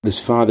This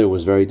father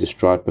was very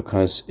distraught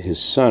because his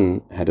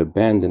son had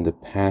abandoned the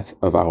path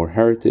of our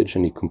heritage,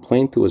 and he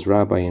complained to his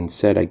rabbi and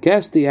said, "I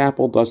guess the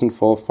apple doesn't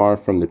fall far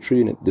from the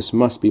tree, and this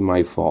must be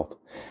my fault."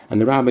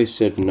 And the rabbi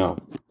said, "No.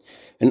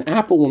 An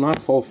apple will not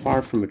fall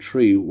far from a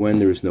tree when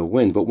there is no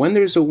wind, but when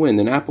there is a wind,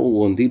 an apple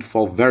will indeed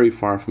fall very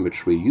far from a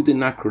tree. You did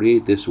not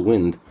create this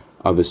wind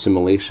of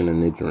assimilation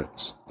and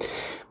ignorance."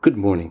 Good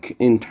morning.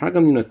 In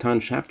Targum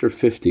Yonatan, chapter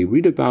 50,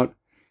 read about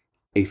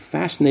a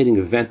fascinating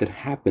event that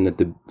happened at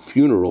the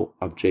funeral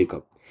of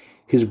Jacob.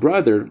 His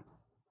brother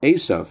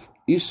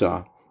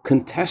Esau,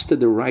 contested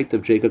the right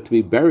of Jacob to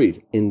be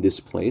buried in this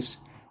place,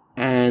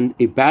 and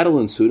a battle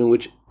ensued in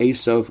which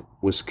Esau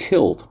was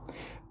killed.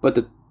 But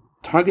the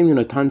Targum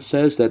Yonatan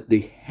says that the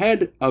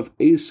head of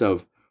Esau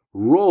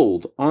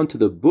rolled onto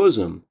the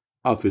bosom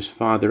of his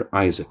father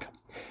Isaac.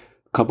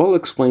 Kabbalah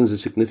explains the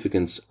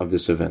significance of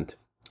this event.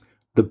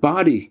 The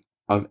body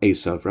of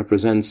Esau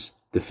represents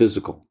the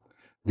physical.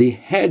 The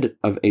head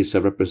of Esau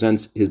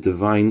represents his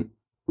divine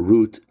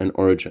root and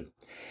origin.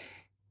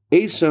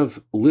 Esau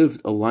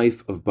lived a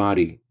life of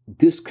body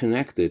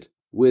disconnected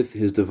with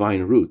his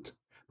divine root.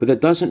 But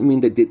that doesn't mean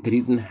that he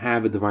didn't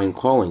have a divine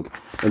calling.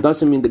 It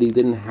doesn't mean that he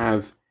didn't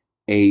have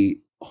a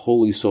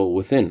holy soul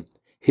within.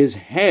 His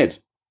head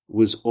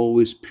was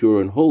always pure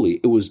and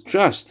holy. It was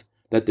just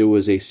that there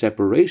was a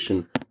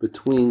separation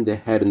between the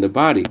head and the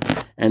body.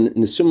 And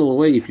in a similar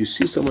way, if you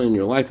see someone in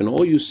your life and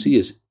all you see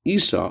is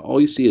Esau,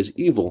 all you see is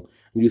evil,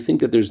 and you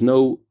think that there's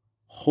no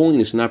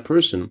holiness in that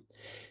person,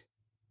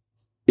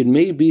 it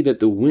may be that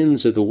the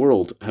winds of the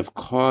world have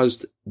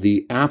caused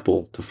the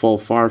apple to fall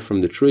far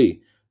from the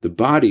tree, the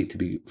body to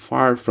be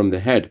far from the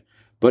head.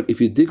 But if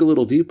you dig a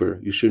little deeper,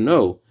 you should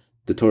know,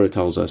 the Torah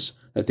tells us,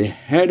 that the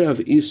head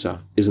of Esau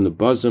is in the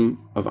bosom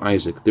of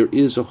Isaac. There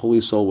is a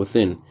holy soul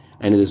within,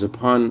 and it is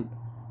upon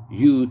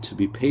you to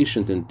be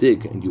patient and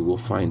dig, and you will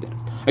find it.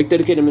 I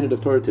dedicate a minute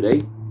of Torah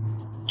today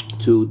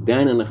to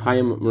Dan and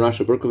Chaim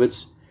Marasha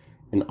Berkovitz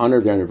in honor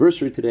of their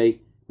anniversary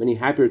today. Many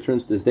happy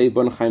returns to this day.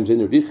 Bon Chaim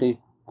Zeiner Vichi,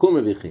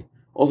 Kum Vichi.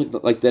 Also,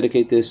 I'd like to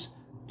dedicate this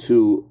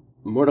to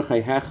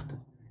Mordechai Hecht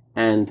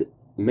and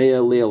Mea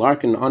Leah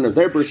Larkin in honor of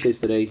their birthdays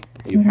today.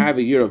 You have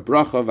a year of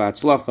bracha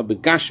v'atzlacha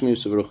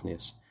b'gashmius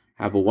v'ruchnius.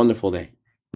 Have a wonderful day.